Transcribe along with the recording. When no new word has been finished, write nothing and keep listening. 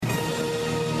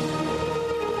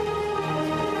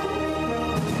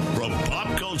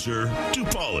culture to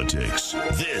politics.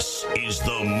 This is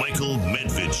the Michael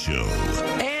Medved Show.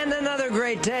 And another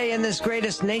great day in this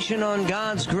greatest nation on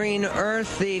God's green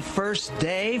earth, the first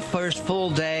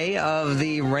full day of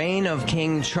the reign of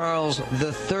King Charles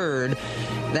III.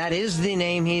 That is the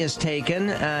name he has taken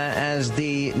as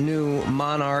the new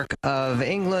monarch of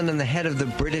England and the head of the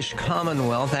British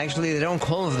Commonwealth. Actually, they don't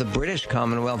call it the British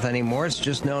Commonwealth anymore. It's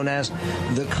just known as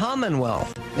the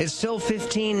Commonwealth. It's still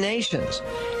 15 nations.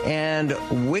 And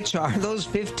which are those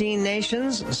 15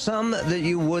 nations? Some that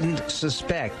you wouldn't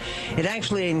suspect. It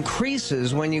actually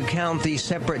increases when you count the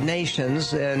separate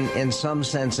nations, and in some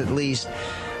sense at least,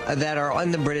 that are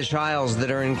on the British Isles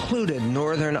that are included: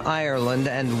 Northern Ireland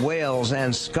and Wales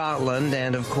and Scotland,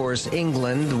 and of course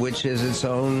England, which is its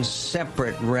own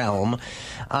separate realm,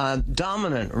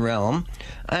 dominant realm.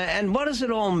 And what does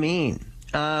it all mean?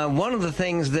 One of the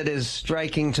things that is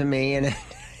striking to me, and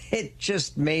it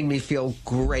just made me feel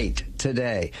great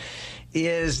today,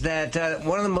 is that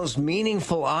one of the most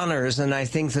meaningful honors, and I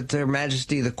think that Her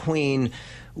Majesty the Queen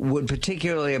would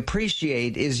particularly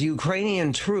appreciate, is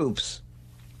Ukrainian troops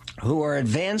who are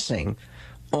advancing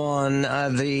on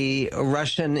the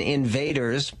Russian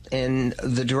invaders in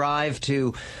the drive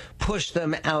to push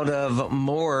them out of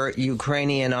more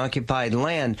Ukrainian-occupied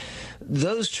land.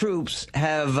 Those troops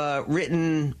have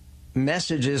written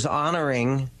messages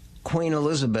honoring Queen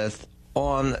Elizabeth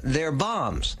on their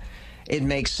bombs. It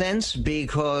makes sense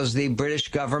because the British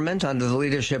government, under the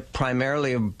leadership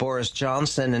primarily of Boris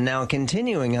Johnson and now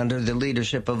continuing under the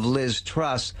leadership of Liz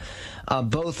Truss,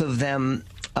 both of them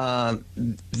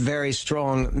very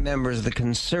strong members of the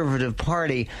Conservative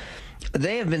Party,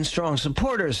 they have been strong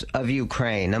supporters of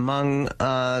Ukraine, among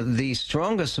the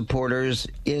strongest supporters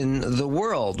in the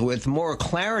world, with more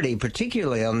clarity,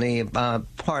 particularly on the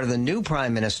part of the new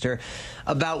prime minister,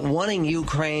 about wanting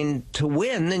Ukraine to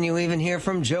win than you even hear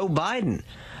from Joe Biden.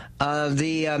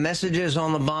 The messages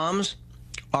on the bombs,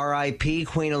 R.I.P.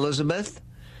 Queen Elizabeth,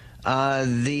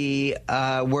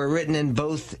 were written in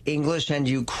both English and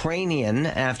Ukrainian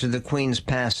after the Queen's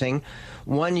passing.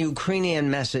 One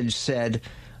Ukrainian message said,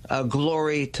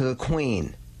 "Glory to the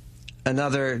Queen."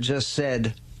 Another just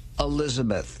said,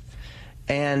 "Elizabeth."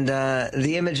 And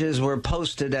the images were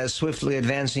posted as swiftly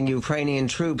advancing Ukrainian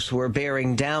troops were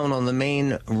bearing down on the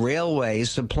main railway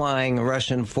supplying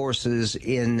Russian forces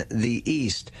in the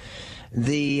east.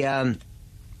 This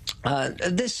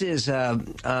is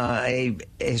a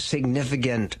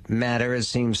significant matter, it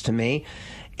seems to me,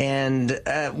 and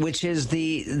which is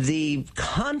the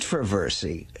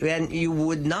controversy. And you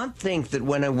would not think that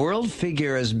when a world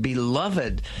figure as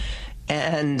beloved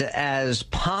and as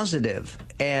positive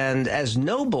and as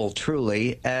noble,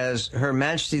 truly, as Her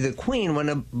Majesty the Queen, when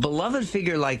a beloved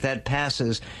figure like that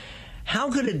passes, how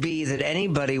could it be that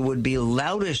anybody would be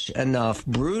loutish enough,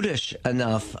 brutish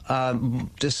enough,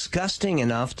 disgusting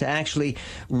enough to actually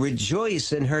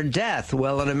rejoice in her death?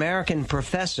 Well, an American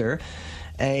professor,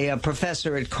 a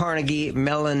professor at Carnegie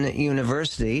Mellon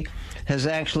University, has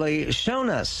actually shown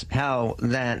us how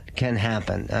that can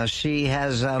happen. She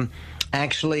has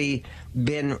actually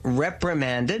been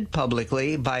reprimanded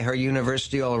publicly by her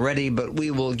university already, but we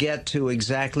will get to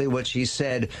exactly what she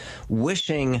said,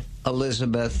 wishing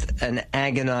Elizabeth an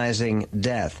agonizing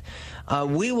death.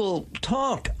 We will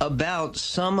talk about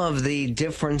some of the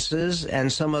differences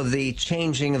and some of the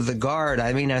changing of the guard.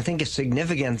 I mean, I think it's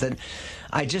significant that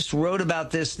I just wrote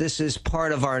about this. This is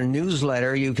part of our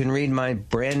newsletter. You can read my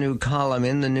brand new column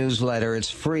in the newsletter. It's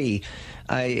free.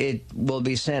 It will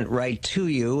be sent right to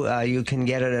you. You can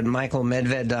get it at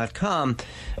michaelmedved.com.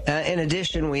 In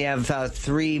addition, we have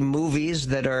 3 movies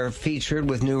that are featured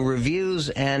with new reviews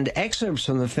and excerpts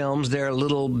from the films. There are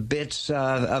little bits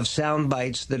of sound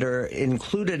bites that are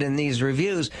included in these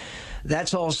reviews.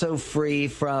 That's also free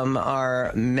from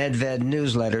our Medved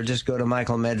newsletter. Just go to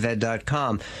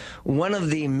michaelmedved.com. One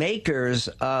of the makers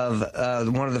of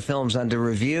one of the films under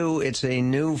review, it's a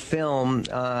new film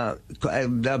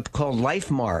called Life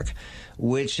Mark,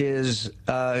 which is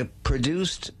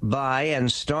produced by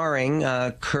and starring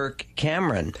Kirk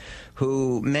Cameron,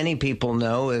 who many people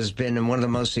know has been one of the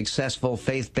most successful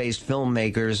faith-based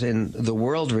filmmakers in the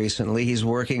world recently. He's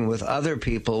working with other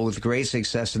people with great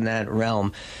success in that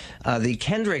realm. The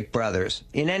Kendrick brothers.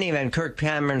 In any event, Kirk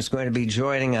Cameron's going to be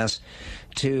joining us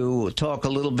to talk a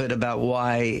little bit about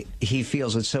why he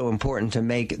feels it's so important to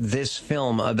make this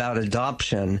film about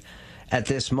adoption at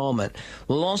this moment.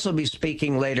 We'll also be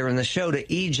speaking later in the show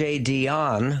to E.J.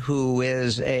 Dionne, who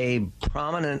is a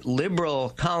prominent liberal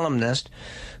columnist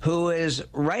who is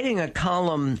writing a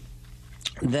column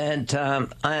that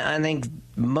I think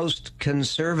most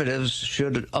conservatives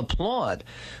should applaud,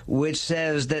 which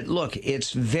says that, look,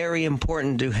 it's very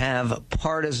important to have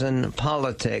partisan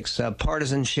politics.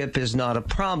 Partisanship is not a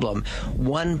problem.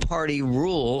 One-party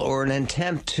rule or an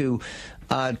attempt to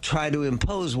try to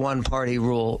impose one-party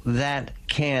rule, that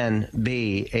can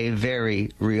be a very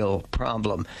real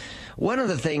problem. One of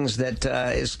the things that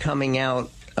is coming out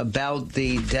about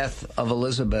the death of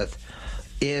Elizabeth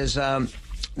is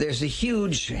there's a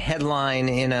huge headline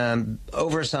in an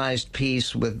oversized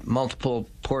piece with multiple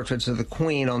portraits of the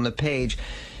Queen on the page.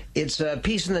 It's a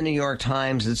piece in the New York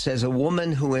Times that says, "A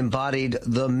woman who embodied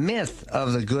the myth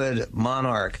of the good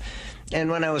monarch." And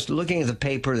when I was looking at the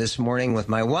paper this morning with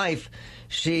my wife,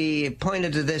 she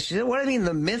pointed to this. She said, "What do you mean,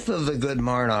 the myth of the good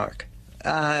monarch?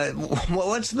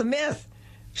 What's the myth?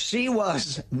 She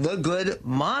was the good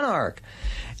monarch."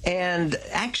 And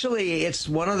actually, it's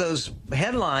one of those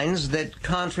headlines that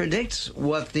contradicts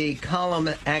what the column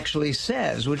actually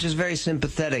says, which is very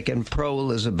sympathetic and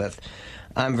pro-Elizabeth.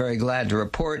 I'm very glad to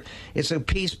report. It's a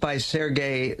piece by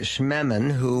Sergei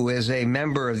Shmemin, who is a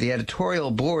member of the editorial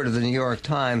board of the New York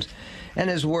Times and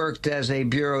has worked as a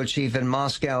bureau chief in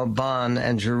Moscow, Bonn,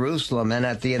 and Jerusalem, and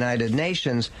at the United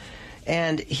Nations.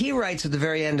 And he writes at the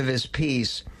very end of his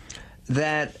piece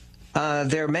that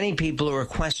there are many people who are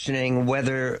questioning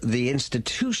whether the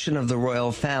institution of the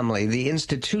royal family, the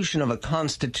institution of a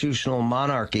constitutional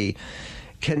monarchy,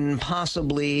 can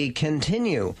possibly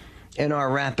continue in our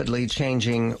rapidly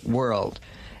changing world.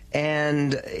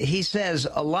 And he says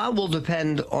a lot will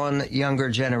depend on younger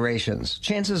generations.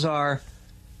 Chances are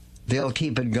they'll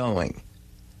keep it going.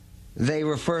 They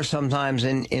refer sometimes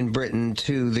in Britain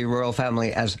to the royal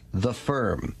family as the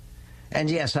firm. And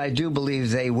yes, I do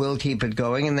believe they will keep it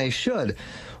going, and they should.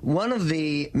 One of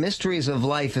the mysteries of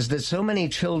life is that so many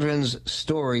children's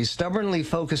stories stubbornly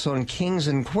focus on kings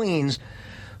and queens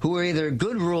who are either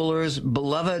good rulers,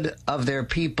 beloved of their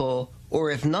people,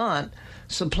 or if not,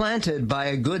 supplanted by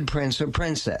a good prince or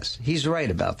princess. He's right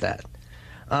about that.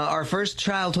 Our first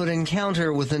childhood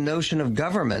encounter with the notion of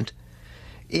government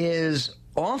is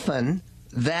often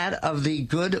that of the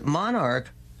good monarch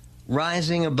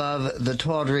rising above the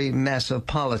tawdry mess of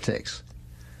politics.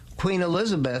 Queen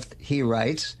Elizabeth, he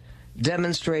writes,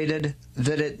 demonstrated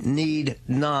that it need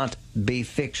not be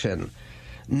fiction.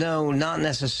 No, not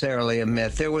necessarily a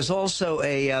myth. There was also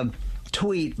a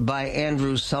tweet by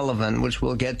Andrew Sullivan, which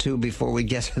we'll get to before we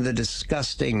get to the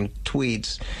disgusting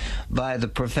tweets by the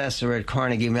professor at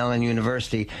Carnegie Mellon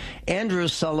University. Andrew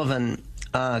Sullivan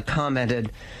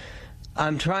commented,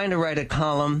 "I'm trying to write a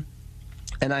column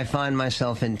and I find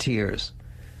myself in tears.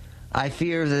 I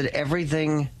fear that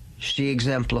everything she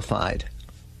exemplified,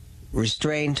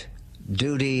 restraint,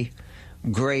 duty,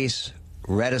 grace,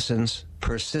 reticence,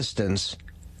 persistence,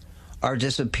 are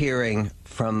disappearing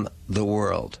from the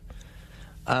world."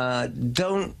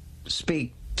 Don't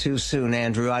speak too soon,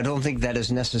 Andrew. I don't think that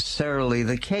is necessarily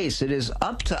the case. It is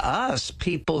up to us,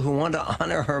 people who want to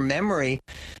honor her memory,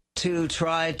 to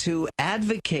try to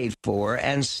advocate for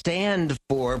and stand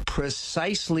for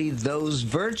precisely those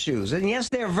virtues. And yes,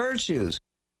 they're virtues.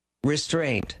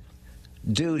 Restraint,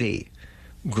 duty,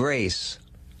 grace,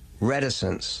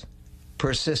 reticence,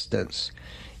 persistence.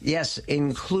 Yes,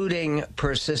 including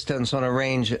persistence on a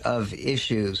range of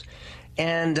issues.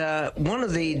 And one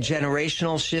of the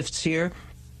generational shifts here,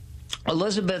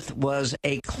 Elizabeth was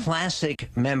a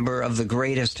classic member of the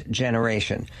greatest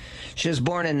generation. She was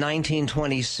born in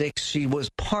 1926. She was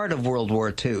part of World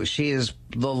War II. She is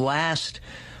the last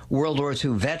World War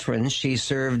II veteran. She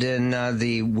served in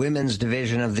the women's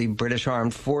division of the British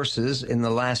Armed Forces in the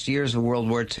last years of World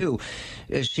War II.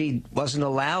 She wasn't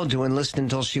allowed to enlist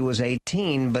until she was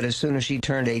 18, but as soon as she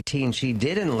turned 18, she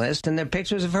did enlist, and there are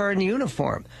pictures of her in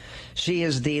uniform. She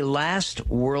is the last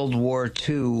World War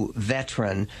II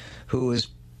veteran who has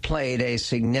played a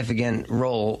significant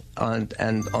role on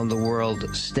the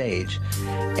world stage.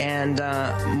 And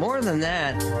more than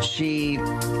that, she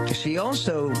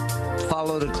also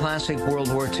followed a classic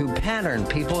World War II pattern.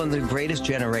 People in the greatest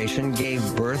generation gave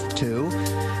birth to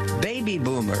baby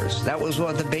boomers. That was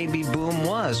what the baby boom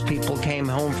was. People came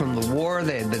home from the war,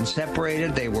 they had been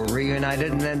separated, they were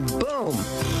reunited, and then boom,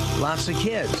 lots of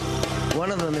kids.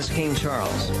 One of them is King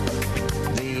Charles,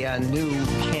 the new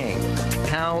king.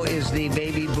 How is the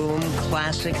baby boom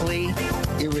classically,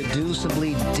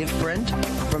 irreducibly different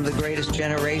from the greatest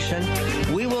generation?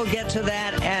 We will get to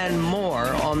that and more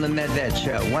on The Medved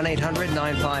Show.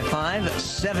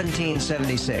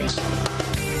 1-800-955-1776.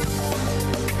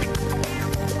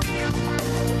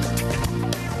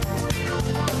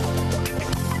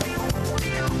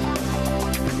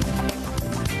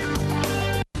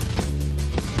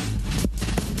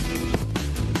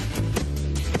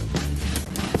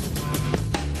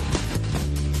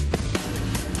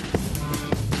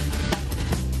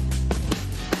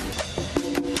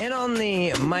 On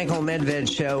the Michael Medved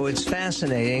Show, it's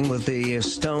fascinating with the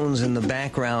Stones in the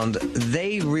background.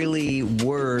 They really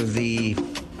were the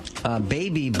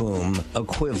baby boom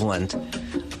equivalent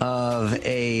of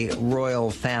a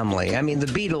royal family. I mean, the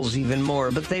Beatles even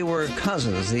more, but they were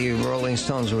cousins. The Rolling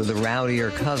Stones were the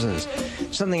rowdier cousins.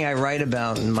 Something I write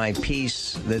about in my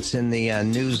piece that's in the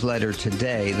newsletter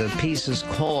today. The piece is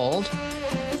called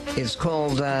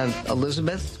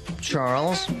Elizabeth,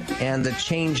 Charles, and the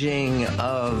Changing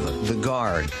of the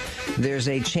Guard. There's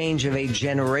a change of a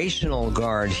generational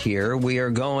guard here. We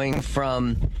are going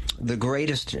from the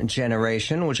greatest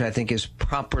generation, which I think is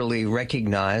properly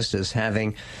recognized as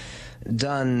having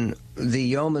done the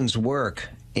yeoman's work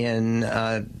in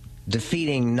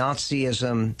defeating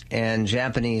Nazism and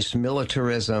Japanese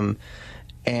militarism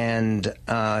and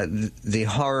the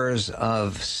horrors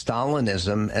of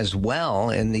Stalinism as well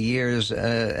in the years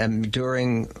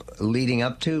leading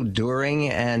up to, during,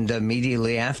 and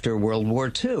immediately after World War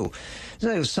II. So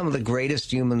it was some of the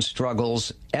greatest human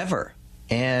struggles ever.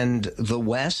 And the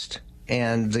West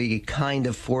and the kind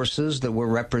of forces that were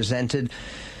represented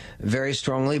very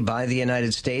strongly by the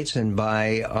United States and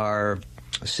by our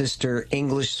sister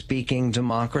English-speaking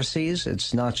democracies.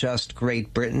 It's not just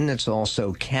Great Britain, it's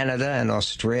also Canada and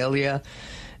Australia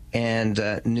and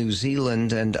New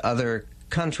Zealand and other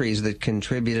countries that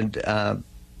contributed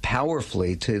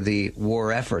powerfully to the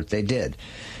war effort. They did.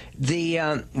 The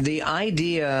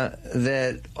idea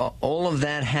that all of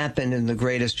that happened in the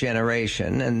greatest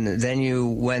generation, and then you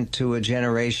went to a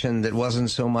generation that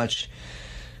wasn't so much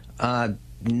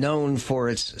known for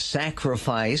its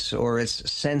sacrifice or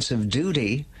its sense of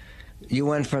duty. You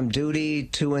went from duty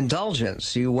to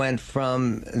indulgence. You went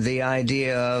from the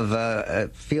idea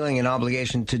of feeling an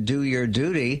obligation to do your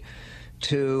duty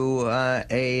to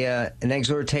an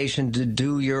exhortation to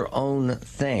do your own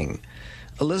thing.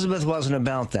 Elizabeth wasn't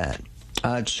about that.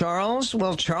 Charles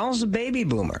is a baby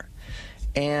boomer.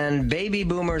 And baby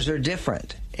boomers are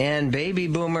different. And baby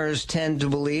boomers tend to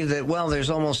believe that, well, there's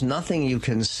almost nothing you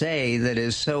can say that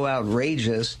is so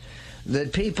outrageous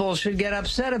that people should get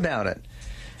upset about it.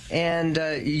 And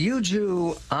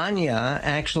Yuju Anya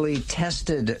actually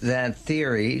tested that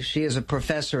theory. She is a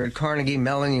professor at Carnegie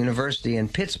Mellon University in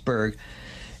Pittsburgh.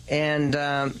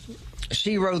 And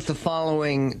she wrote the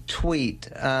following tweet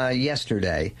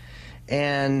yesterday.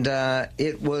 And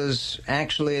it was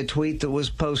actually a tweet that was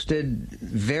posted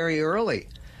very early.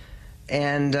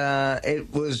 And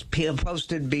it was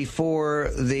posted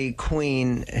before the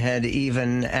Queen had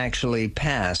even actually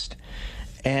passed.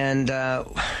 And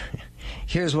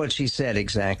here's what she said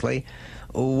exactly.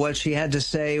 What she had to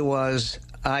say was,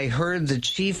 "I heard the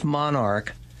chief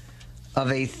monarch of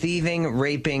a thieving,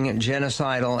 raping,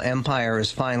 genocidal empire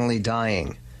is finally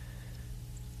dying.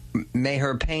 May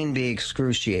her pain be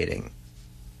excruciating."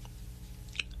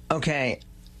 Okay,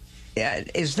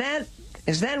 is that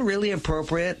really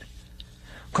appropriate?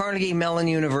 Carnegie Mellon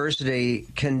University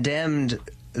condemned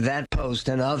that post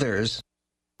and others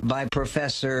by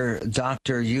Professor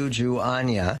Dr. Yuju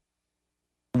Anya,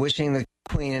 wishing the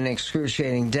Queen an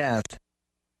excruciating death.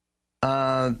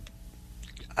 The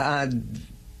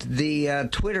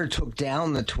Twitter took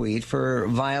down the tweet for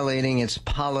violating its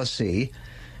policy,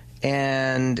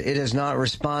 and it has not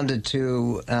responded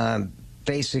to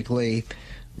basically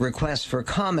requests for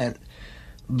comment.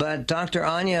 But Dr.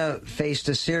 Anya faced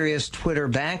a serious Twitter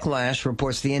backlash,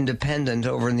 reports The Independent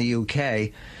over in the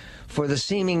UK, for the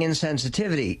seeming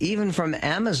insensitivity, even from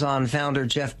Amazon founder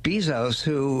Jeff Bezos,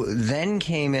 who then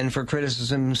came in for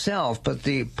criticism himself. But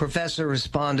the professor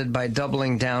responded by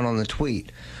doubling down on the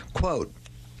tweet. Quote,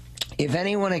 "If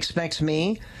anyone expects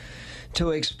me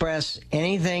to express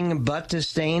anything but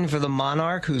disdain for the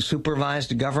monarch who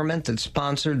supervised a government that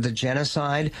sponsored the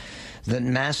genocide, that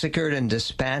massacred and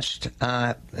dispatched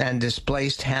and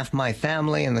displaced half my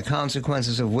family, and the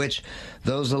consequences of which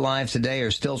those alive today are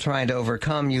still trying to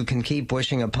overcome, you can keep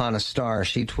wishing upon a star,"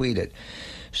 she tweeted.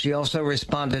 She also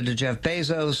responded to Jeff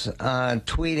Bezos,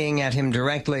 tweeting at him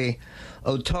directly,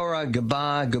 "Otora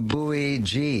Gaba Gabui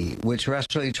G," which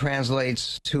roughly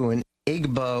translates to an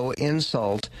Igbo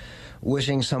insult,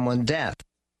 wishing someone death.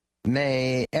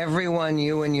 "May everyone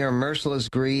you and your merciless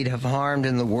greed have harmed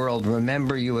in the world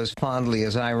remember you as fondly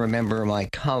as I remember my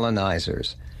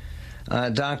colonizers."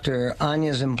 Dr.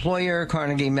 Anya's employer,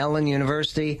 Carnegie Mellon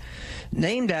University,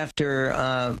 named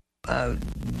after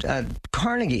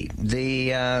Carnegie,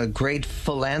 the great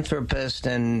philanthropist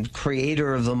and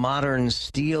creator of the modern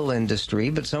steel industry,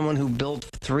 but someone who built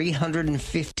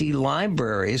 350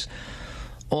 libraries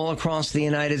all across the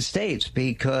United States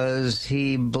because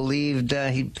he believed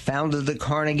he founded the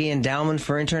Carnegie Endowment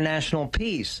for International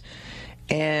Peace.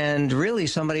 and really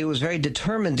somebody who was very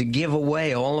determined to give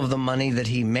away all of the money that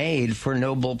he made for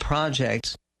noble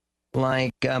projects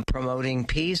like promoting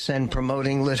peace and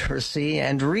promoting literacy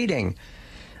and reading.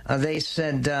 They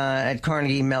said at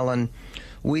Carnegie Mellon,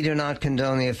 "We do not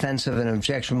condone the offensive and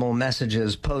objectionable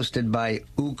messages posted by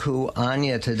Uku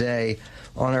Anya today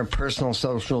on her personal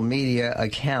social media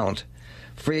account.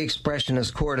 Free expression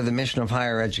is core to the mission of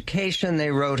higher education,"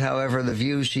 they wrote. "However, the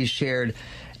views she shared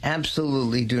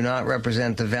absolutely do not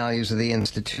represent the values of the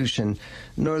institution,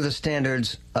 nor the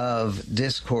standards of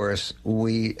discourse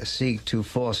we seek to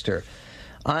foster."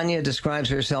 Anya describes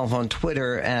herself on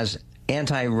Twitter as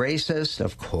anti-racist,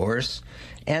 of course,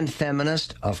 and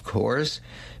feminist, of course.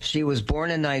 She was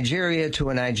born in Nigeria to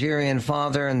a Nigerian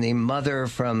father and the mother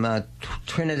from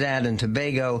Trinidad and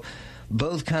Tobago.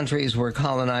 Both countries were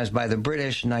colonized by the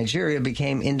British. Nigeria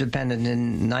became independent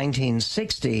in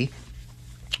 1960,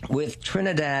 with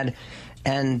Trinidad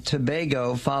and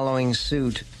Tobago following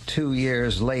suit 2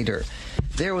 years later.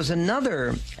 There was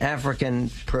another African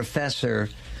professor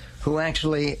who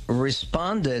actually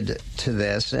responded to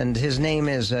this, and his name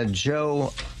is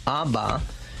Joe Abba,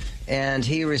 and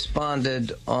he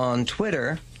responded on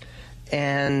Twitter.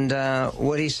 And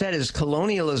what he said is,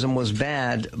 colonialism was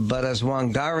bad, but as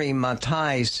Wangari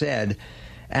Maathai said,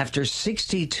 after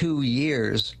 62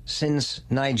 years since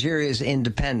Nigeria's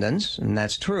independence, and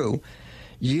that's true,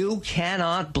 you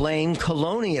cannot blame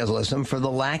colonialism for the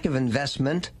lack of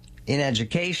investment in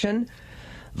education,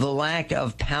 the lack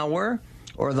of power,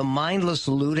 or the mindless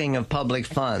looting of public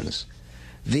funds.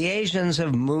 The Asians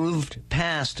have moved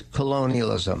past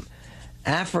colonialism.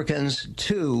 Africans,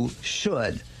 too,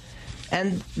 should.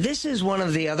 And this is one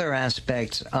of the other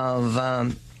aspects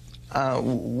of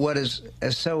what is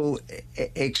so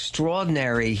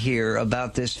extraordinary here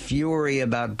about this fury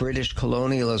about British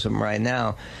colonialism right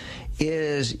now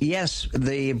is, yes,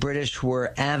 the British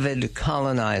were avid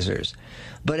colonizers,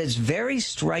 but it's very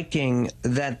striking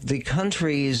that the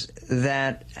countries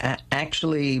that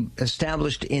actually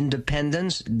established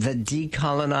independence, that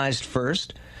decolonized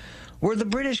first, were the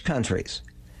British countries.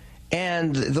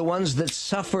 And the ones that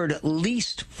suffered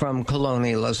least from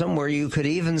colonialism, where you could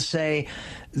even say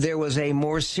there was a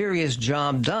more serious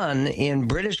job done in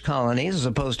British colonies as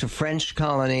opposed to French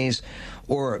colonies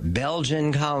or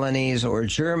Belgian colonies or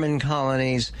German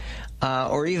colonies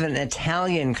or even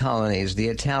Italian colonies. The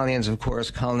Italians, of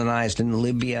course, colonized in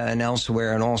Libya and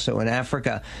elsewhere and also in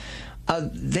Africa.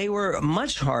 They were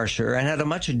much harsher and had a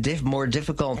much more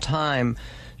difficult time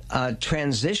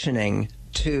transitioning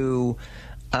to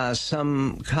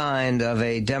some kind of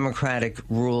a democratic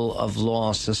rule of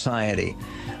law society.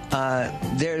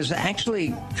 There's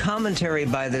actually commentary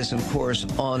by this, of course,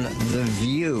 on The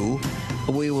View.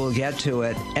 We will get to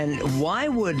it. And why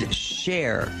would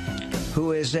Cher,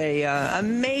 who is a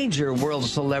major world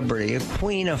celebrity, a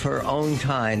queen of her own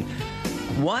kind,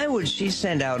 why would she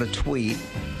send out a tweet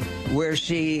where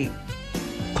she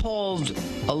called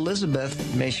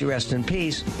Elizabeth, may she rest in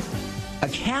peace, a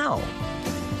cow,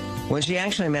 when she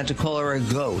actually meant to call her a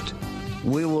goat?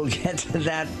 We will get to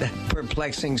that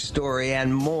perplexing story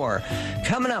and more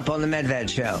coming up on the Medved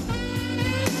Show.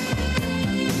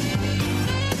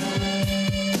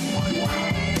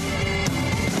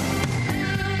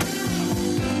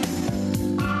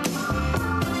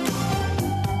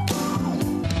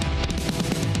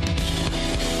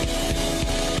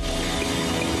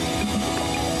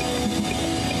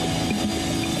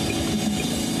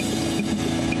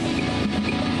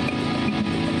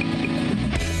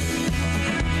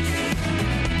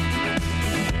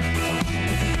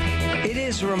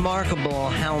 Remarkable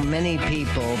how many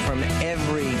people from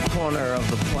every corner of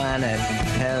the planet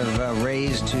have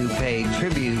raised to pay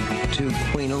tribute to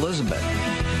Queen Elizabeth.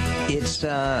 It's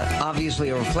obviously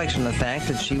a reflection of the fact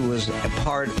that she was a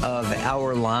part of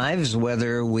our lives,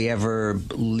 whether we ever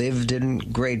lived in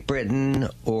Great Britain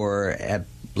or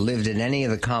lived in any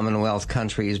of the Commonwealth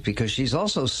countries, because she's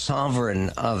also sovereign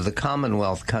of the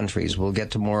Commonwealth countries. We'll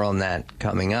get to more on that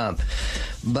coming up.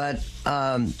 But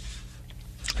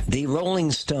the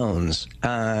Rolling Stones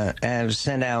have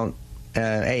sent out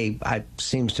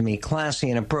seems to me, classy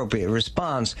and appropriate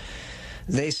response.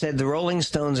 They said the Rolling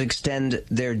Stones extend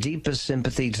their deepest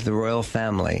sympathy to the royal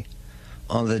family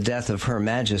on the death of Her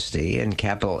Majesty, in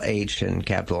capital H and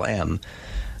capital M,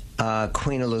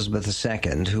 Queen Elizabeth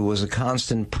II, who was a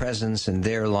constant presence in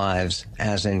their lives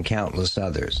as in countless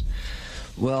others.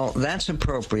 Well, that's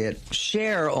appropriate.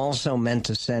 Cher also meant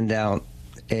to send out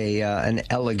an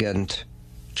elegant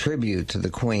tribute to the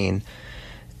Queen,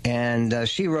 and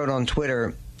she wrote on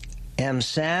Twitter, am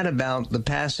sad about the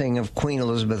passing of Queen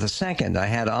Elizabeth II. I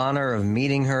had honor of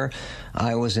meeting her.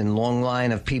 I was in long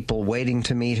line of people waiting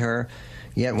to meet her.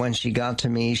 Yet when she got to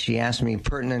me, she asked me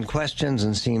pertinent questions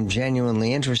and seemed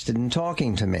genuinely interested in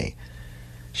talking to me.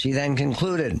 She then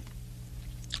concluded,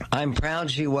 I'm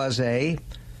proud she was a...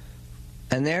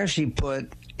 And there she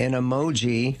put an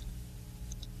emoji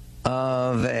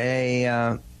of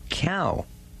a cow.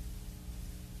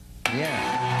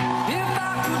 Yeah. If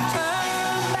I could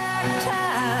turn back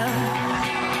time,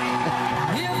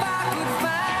 if I could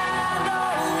find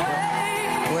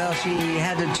a way. Well, she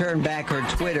had to turn back her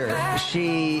Twitter.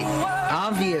 She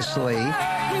obviously,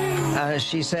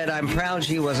 she said, I'm proud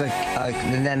she was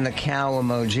and then the cow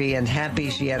emoji, and happy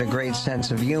she had a great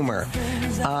sense of humor.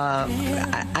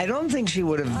 I don't think she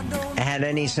would have had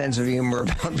any sense of humor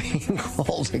about being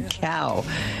called a cow,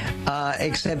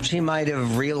 except she might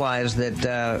have realized that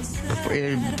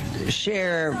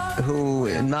Cher,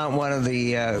 who not one of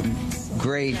the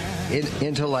great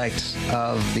intellects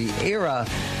of the era,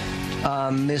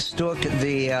 mistook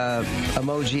the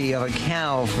emoji of a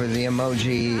cow for the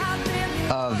emoji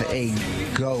of a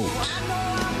goat.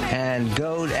 And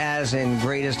goat as in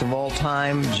greatest of all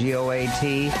time,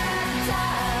 G-O-A-T.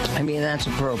 I mean, that's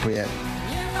appropriate.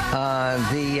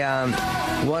 The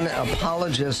one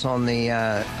apologist on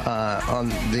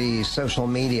the social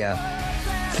media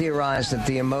theorized that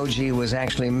the emoji was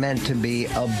actually meant to be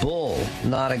a bull,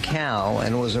 not a cow,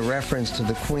 and was a reference to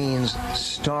the Queen's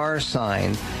star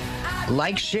sign.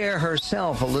 Like Cher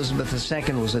herself, Elizabeth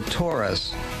II was a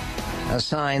Taurus, a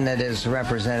sign that is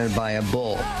represented by a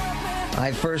bull.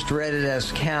 I first read it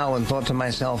as cow and thought to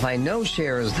myself, I know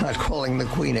Cher is not calling the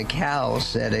Queen a cow,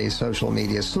 said a social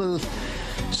media sleuth.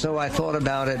 So I thought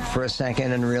about it for a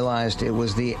second and realized it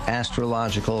was the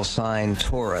astrological sign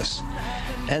Taurus.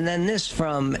 And then this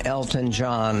from Elton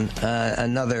John,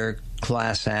 another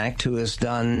class act who has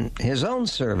done his own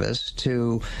service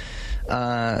to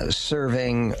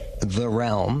serving the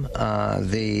realm,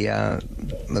 the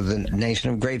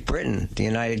nation of Great Britain, the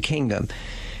United Kingdom.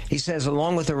 He says,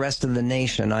 along with the rest of the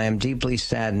nation, I am deeply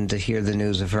saddened to hear the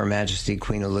news of Her Majesty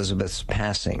Queen Elizabeth's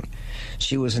passing.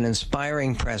 She was an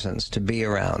inspiring presence to be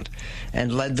around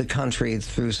and led the country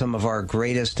through some of our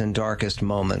greatest and darkest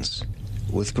moments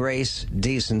with grace,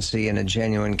 decency, and a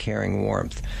genuine caring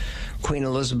warmth. Queen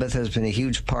Elizabeth has been a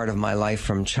huge part of my life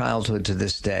from childhood to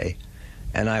this day,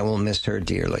 and I will miss her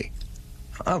dearly.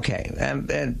 Okay,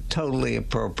 and totally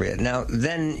appropriate. Now,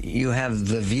 then you have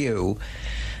The View,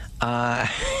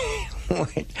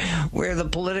 where the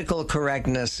political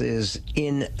correctness is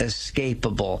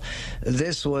inescapable.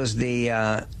 This was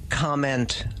the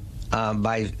comment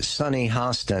by Sunny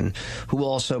Hostin, who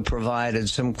also provided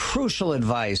some crucial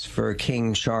advice for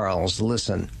King Charles.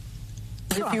 Listen.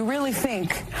 If you really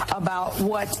think about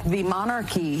what the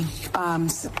monarchy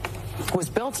was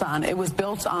built on, it was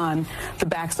built on the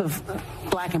backs of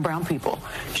black and brown people.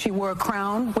 She wore a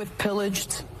crown with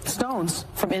pillaged stones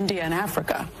from India and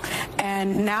Africa.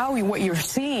 And now what you're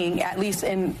seeing, at least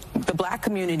in the black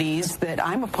communities that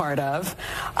I'm a part of,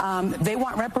 they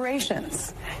want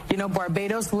reparations. You know,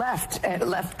 Barbados left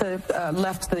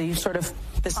the sort of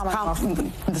this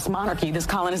monarchy, this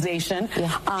colonization.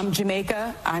 Yeah.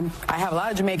 Jamaica, I have a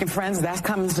lot of Jamaican friends. That's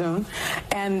coming soon.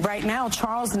 And right now,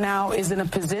 Charles now is in a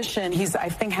position. I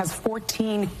think, has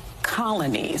 14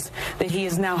 colonies that he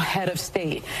is now head of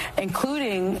state,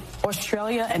 including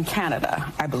Australia and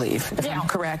Canada, I believe, if I'm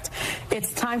correct.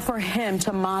 It's time for him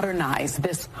to modernize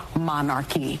this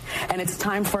monarchy, and it's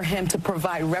time for him to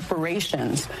provide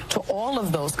reparations to all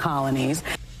of those colonies.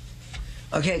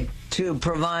 Okay, to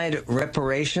provide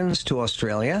reparations to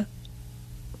Australia,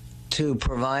 to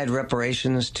provide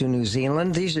reparations to New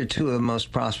Zealand. These are two of the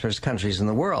most prosperous countries in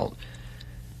the world.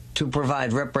 To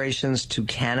provide reparations to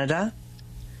Canada.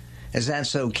 Is that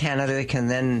so Canada can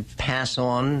then pass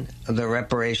on the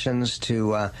reparations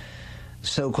to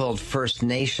so-called First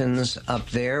Nations up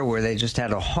there, where they just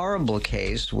had a horrible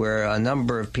case where a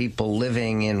number of people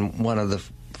living in one of the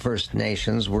First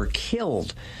Nations were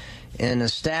killed in a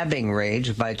stabbing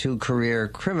rage by two career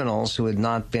criminals who had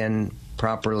not been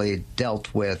properly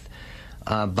dealt with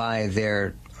by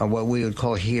their, what we would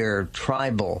call here,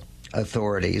 tribal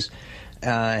authorities.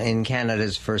 In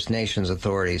Canada's First Nations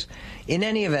authorities. In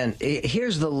any event,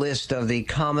 here's the list of the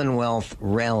Commonwealth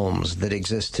realms that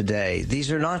exist today.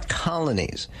 These are not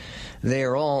colonies. They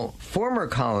are all former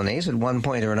colonies. At one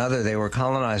point or another, they were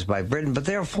colonized by Britain, but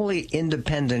they are fully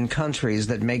independent countries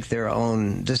that make their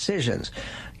own decisions.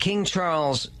 King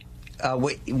Charles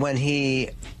when he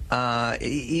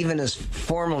even is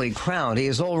formally crowned, he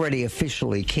is already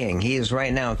officially king. He is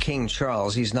right now King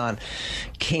Charles. He's not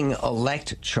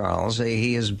King-elect Charles.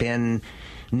 He has been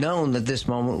known that this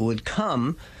moment would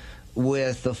come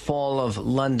with the fall of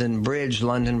London Bridge.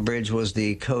 London Bridge was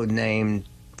the code name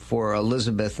for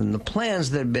Elizabeth and the plans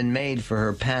that had been made for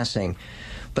her passing.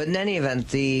 But in any event,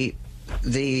 the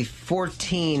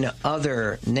 14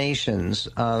 other nations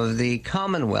of the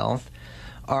Commonwealth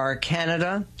are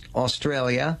Canada,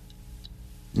 Australia,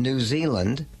 New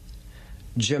Zealand,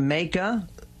 Jamaica,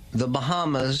 the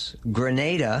Bahamas,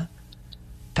 Grenada,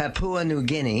 Papua New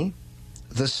Guinea,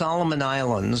 the Solomon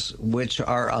Islands, which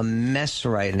are a mess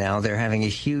right now. They're having a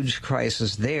huge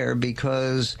crisis there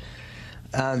because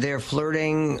they're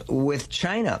flirting with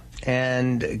China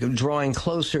and drawing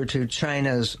closer to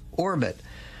China's orbit.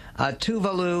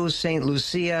 Tuvalu, St.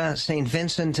 Lucia, St.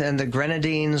 Vincent and the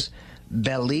Grenadines,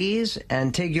 Belize,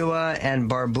 Antigua and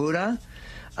Barbuda,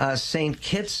 St.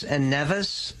 Kitts and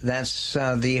Nevis, that's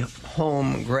the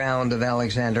home ground of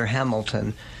Alexander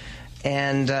Hamilton.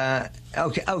 And,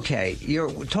 okay,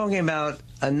 you're talking about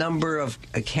a number of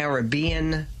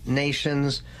Caribbean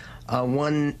nations,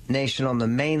 one nation on the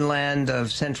mainland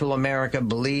of Central America,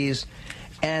 Belize,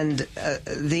 and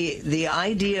the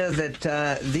idea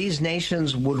that these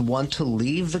nations would want to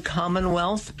leave the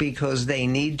Commonwealth because they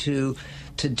need to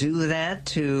do that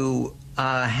to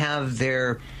have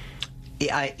their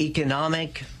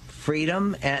economic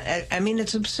freedom. I mean,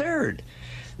 it's absurd.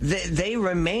 They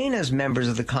remain as members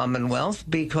of the Commonwealth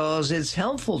because it's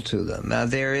helpful to them.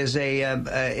 There is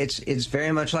it's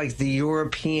very much like the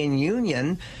European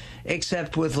Union,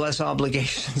 except with less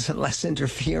obligations and less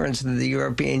interference than the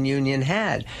European Union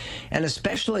had. And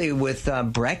especially with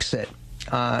Brexit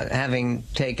having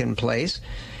taken place,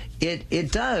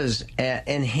 it does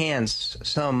enhance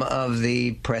some of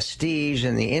the prestige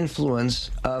and the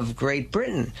influence of Great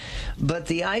Britain. But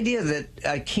the idea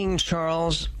that King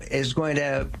Charles is going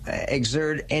to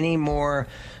exert any more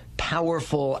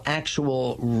powerful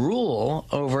actual rule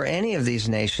over any of these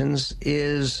nations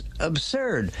is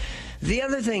absurd. The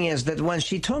other thing is that when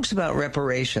she talks about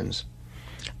reparations,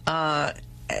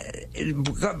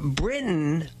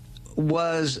 Britain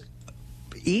was,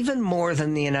 even more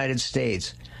than the United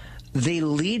States, the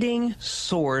leading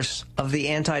source of the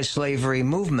anti-slavery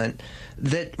movement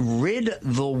that rid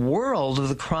the world of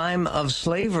the crime of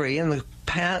slavery in the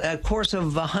course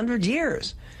of 100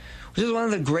 years, which is one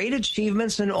of the great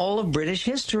achievements in all of British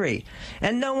history.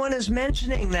 And no one is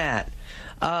mentioning that.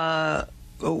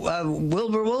 William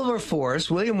Wilberforce,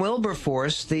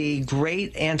 the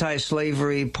great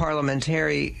anti-slavery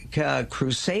parliamentary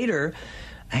crusader,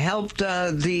 helped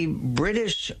the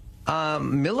British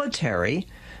military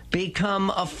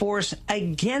become a force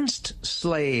against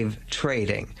slave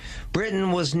trading.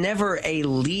 Britain was never a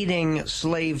leading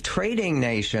slave trading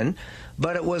nation,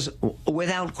 but it was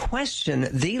without question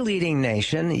the leading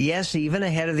nation, yes, even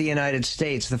ahead of the United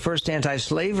States. The first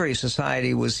anti-slavery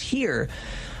society was here,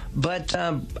 but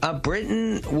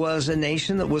Britain was a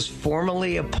nation that was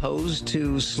formally opposed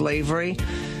to slavery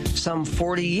some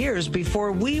 40 years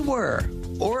before we were,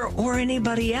 or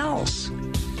anybody else.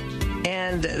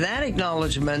 And that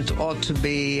acknowledgement ought to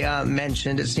be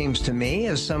mentioned, it seems to me,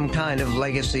 as some kind of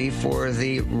legacy for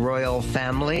the royal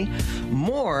family.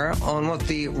 More on what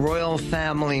the royal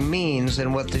family means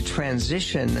and what the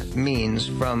transition means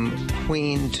from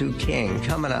queen to king.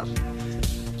 Coming up.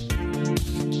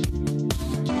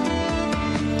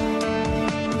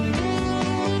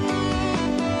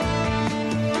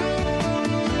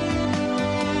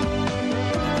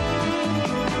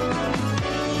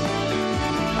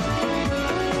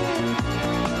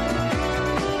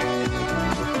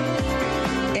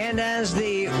 As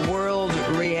the world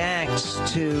reacts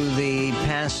to the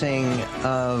passing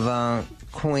of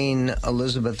Queen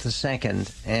Elizabeth II,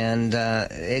 and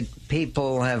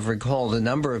people have recalled, a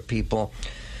number of people,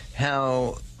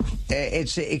 how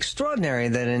it's extraordinary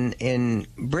that in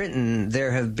Britain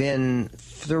there have been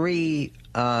three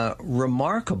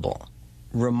remarkable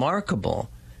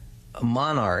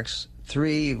monarchs,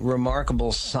 three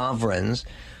remarkable sovereigns,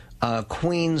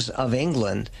 queens of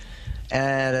England,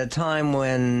 at a time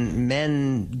when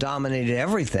men dominated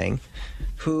everything,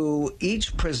 who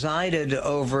each presided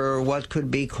over what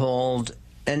could be called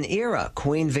an era.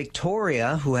 Queen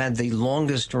Victoria, who had the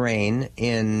longest reign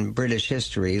in British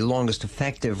history, longest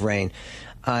effective reign.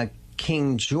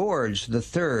 King George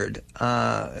III,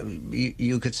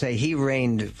 you could say he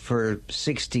reigned for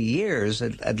 60 years,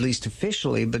 at least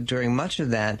officially, but during much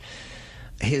of that,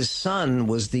 his son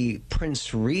was the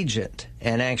Prince Regent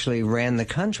and actually ran the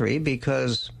country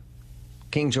because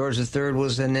King George III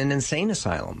was in an insane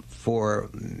asylum for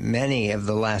many of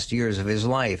the last years of his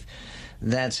life.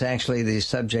 That's actually the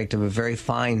subject of a very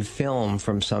fine film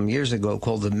from some years ago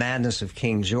called The Madness of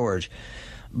King George.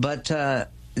 But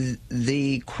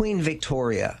the Queen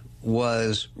Victoria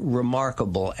was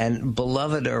remarkable and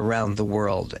beloved around the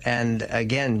world. And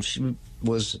again, she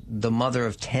was the mother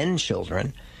of 10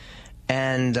 children,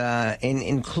 and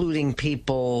including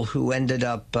people who ended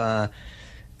up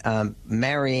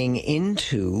marrying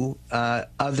into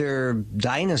other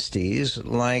dynasties,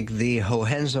 like the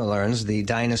Hohenzollerns, the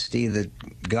dynasty that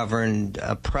governed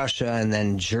Prussia and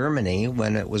then Germany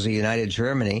when it was a united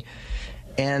Germany,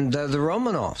 and the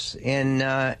Romanovs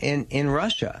in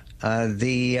Russia.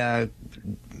 The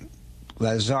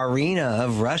Tsarina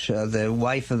of Russia, the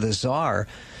wife of the Tsar,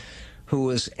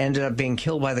 who ended up being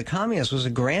killed by the communists, was a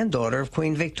granddaughter of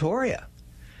Queen Victoria.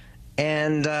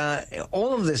 And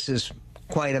all of this is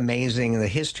quite amazing, the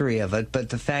history of it, but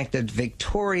the fact that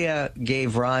Victoria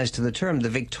gave rise to the term the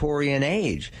Victorian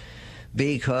Age,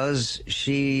 because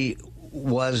she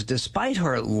was, despite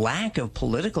her lack of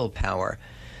political power,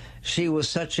 she was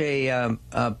such a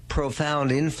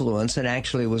profound influence, and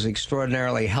actually was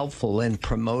extraordinarily helpful in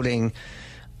promoting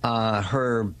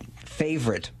her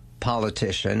favorite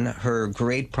politician, her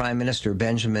great Prime Minister,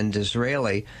 Benjamin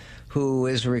Disraeli, who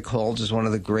is recalled as one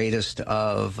of the greatest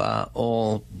of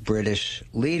all British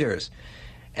leaders.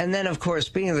 And then, of course,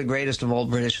 being the greatest of all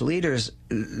British leaders,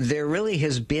 there really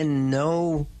has been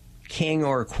no king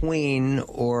or queen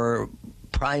or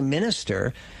prime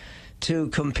minister to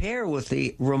compare with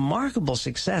the remarkable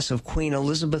success of Queen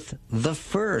Elizabeth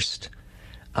I.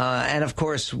 And, of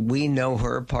course, we know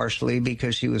her partially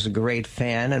because she was a great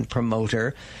fan and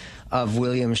promoter of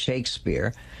William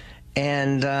Shakespeare.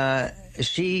 And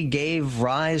she gave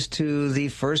rise to the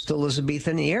first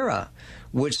Elizabethan era,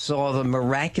 which saw the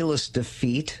miraculous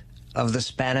defeat of the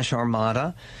Spanish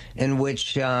Armada, in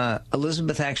which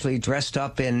Elizabeth actually dressed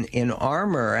up in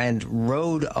armor and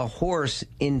rode a horse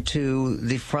into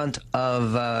the front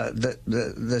of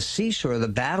the seashore, the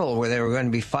battle where they were going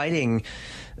to be fighting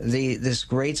this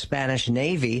great Spanish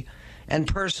navy, and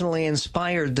personally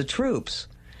inspired the troops.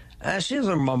 She was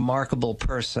a remarkable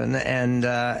person, and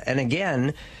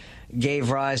again, gave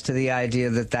rise to the idea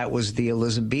that that was the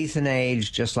Elizabethan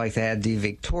age, just like they had the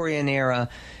Victorian era.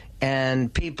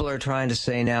 And people are trying to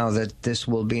say now that this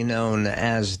will be known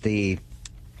as the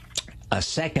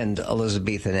second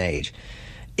Elizabethan age.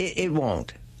 It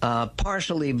won't.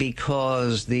 Partially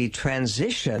because the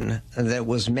transition that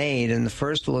was made in the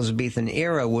first Elizabethan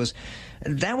era was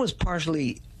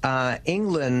partially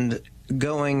England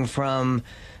going from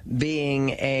being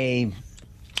a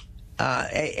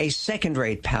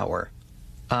second-rate power,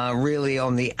 really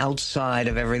on the outside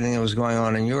of everything that was going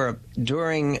on in Europe.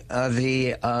 During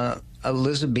the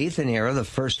Elizabethan era, the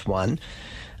first one,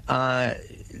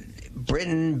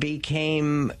 Britain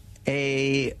became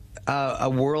a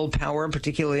world power,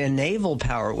 particularly a naval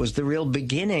power. It was the real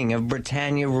beginning of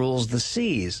Britannia rules the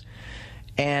seas.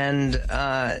 And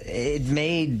it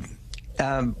made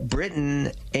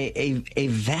Britain a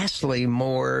vastly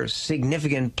more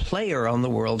significant player on the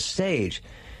world stage.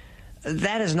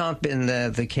 That has not been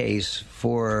the case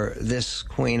for this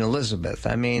Queen Elizabeth.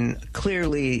 I mean,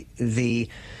 clearly the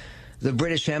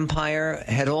British Empire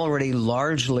had already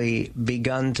largely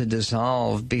begun to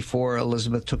dissolve before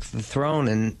Elizabeth took the throne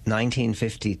in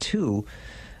 1952.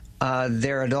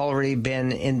 There had already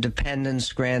been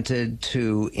independence granted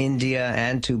to India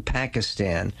and to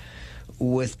Pakistan,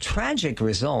 with tragic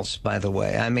results, by the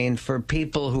way. I mean, for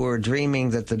people who are dreaming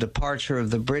that the departure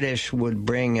of the British would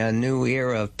bring a new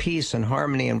era of peace and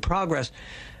harmony and progress,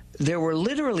 there were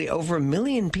literally over 1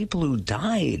 million people who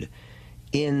died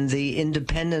in the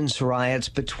independence riots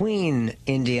between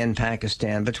India and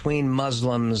Pakistan, between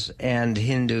Muslims and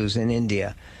Hindus in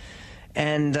India.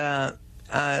 And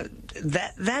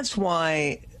that's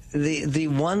why the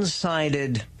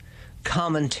one-sided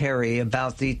commentary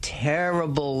about the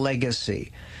terrible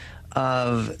legacy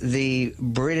of the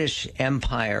British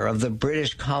Empire, of the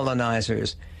British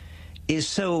colonizers, is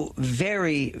so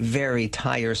very, very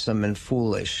tiresome and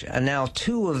foolish. And now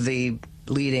two of the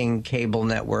leading cable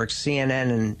networks,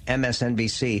 CNN and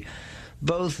MSNBC,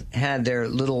 both had their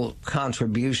little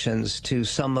contributions to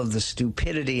some of the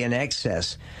stupidity and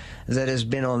excess that has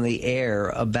been on the air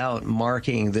about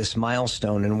marking this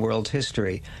milestone in world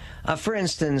history. For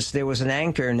instance, there was an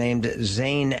anchor named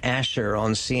Zain Asher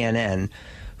on CNN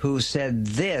who said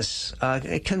this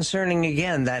concerning,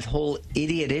 again, that whole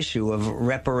idiot issue of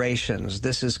reparations.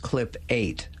 This is clip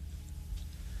 8.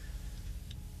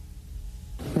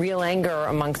 Real anger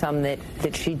among some that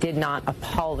she did not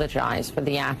apologize for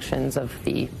the actions of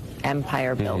the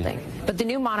empire building. But the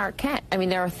new monarch can't. I mean,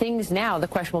 there are things now, the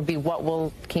question will be, what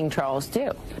will King Charles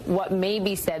do? What may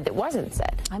be said that wasn't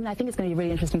said? I mean, I think it's going to be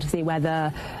really interesting to see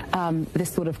whether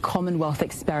this sort of Commonwealth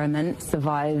experiment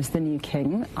survives the new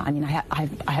king. I mean, I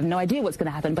have no idea what's going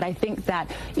to happen, but I think that,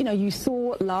 you know, you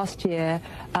saw last year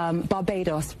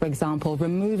Barbados, for example,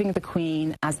 removing the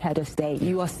Queen as head of state.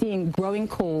 You are seeing growing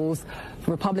calls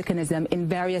for republicanism in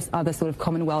various other sort of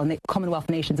Commonwealth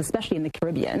nations, especially in the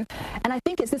Caribbean. And I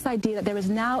think it's this idea that there is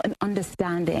now an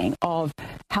understanding of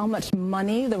how much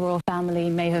money the royal family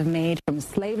may have made from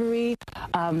slavery,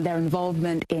 their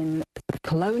involvement in sort of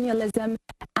colonialism,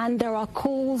 and there are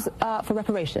calls for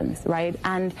reparations, right?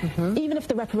 And even if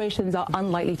the reparations are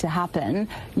unlikely to happen,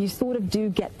 you sort of do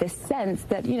get this sense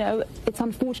that, you know, it's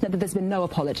unfortunate that there's been no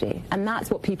apology. And that's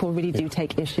what people really do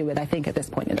take issue with, I think, at this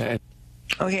point in time.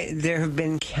 Okay, there have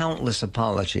been countless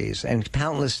apologies and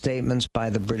countless statements by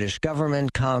the British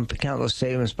government, countless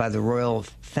statements by the royal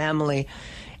family.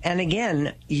 And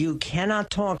again, you cannot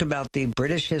talk about the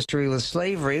British history with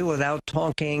slavery without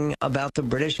talking about the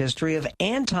British history of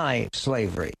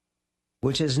anti-slavery,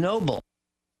 which is noble.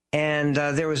 And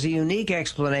there was a unique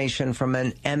explanation from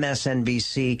an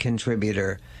MSNBC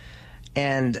contributor.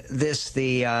 And this,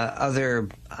 the other,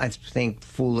 I think,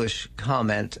 foolish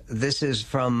comment, this is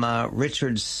from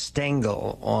Richard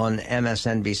Stengel on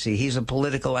MSNBC. He's a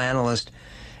political analyst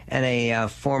and a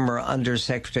former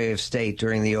Undersecretary of State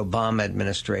during the Obama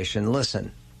administration.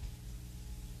 Listen.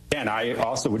 And I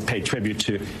also would pay tribute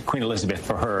to Queen Elizabeth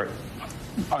for her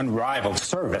unrivaled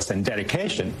service and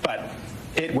dedication, but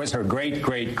it was her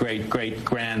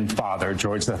great-great-great-great-grandfather,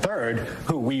 George III,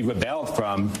 who we rebelled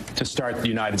from to start the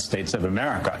United States of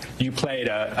America. You played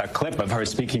a clip of her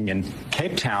speaking in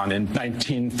Cape Town in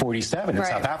 1947 in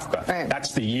South Africa. Right.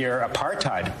 That's the year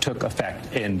apartheid took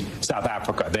effect in South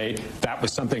Africa. That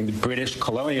was something that British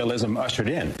colonialism ushered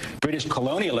in. British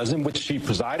colonialism, which she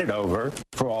presided over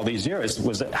for all these years,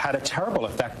 had a terrible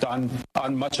effect on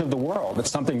much of the world.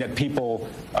 It's something that people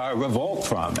revolt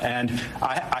from. And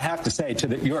I have to say,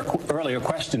 to your earlier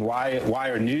question, why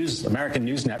are American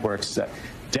news networks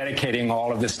dedicating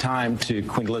all of this time to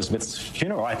Queen Elizabeth's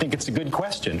funeral? I think it's a good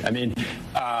question. I mean,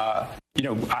 you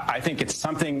know, I think it's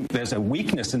something, there's a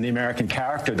weakness in the American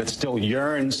character that still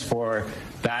yearns for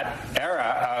that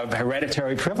era of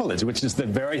hereditary privilege, which is the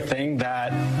very thing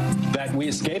that we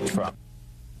escaped from.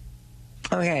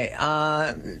 Okay,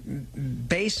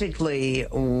 basically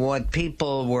what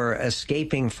people were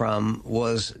escaping from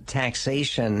was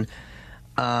taxation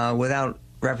without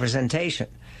representation.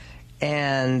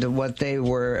 And what they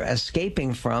were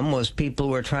escaping from was people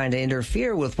who were trying to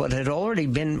interfere with what had already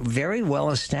been very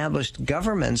well-established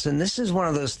governments. And this is one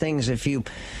of those things, if you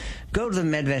go to the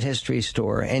Medved History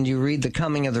Store and you read The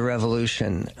Coming of the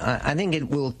Revolution, I think it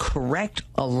will correct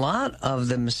a lot of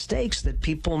the mistakes that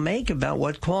people make about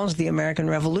what caused the American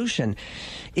Revolution.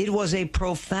 It was a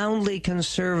profoundly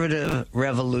conservative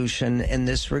revolution in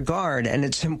this regard, and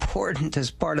it's important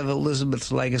as part of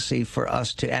Elizabeth's legacy for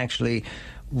us to actually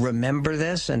remember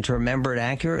this and to remember it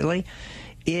accurately.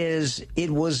 It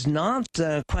was not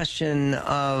a question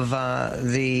of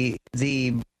the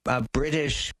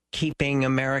British keeping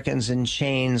Americans in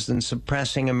chains and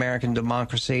suppressing American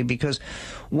democracy, because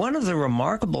one of the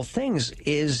remarkable things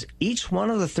is each one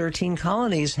of the 13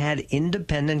 colonies had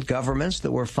independent governments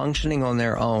that were functioning on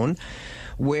their own,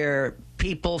 where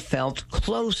people felt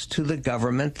close to the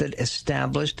government that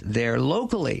established there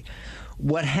locally.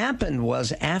 What happened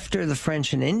was, after the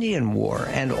French and Indian War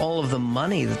and all of the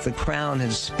money that the Crown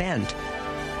had spent,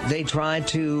 they tried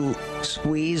to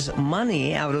squeeze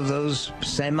money out of those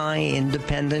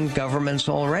semi-independent governments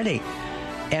already.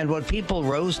 And what people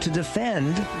rose to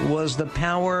defend was the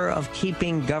power of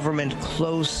keeping government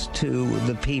close to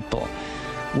the people,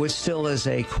 which still is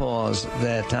a cause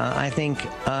that I think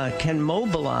can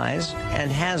mobilize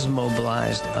and has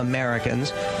mobilized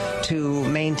Americans to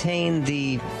maintain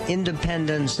the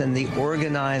independence and the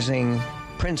organizing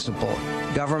principle,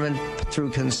 government through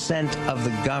consent of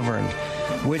the governed,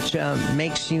 which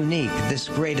makes unique this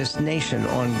greatest nation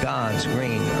on God's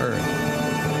green earth.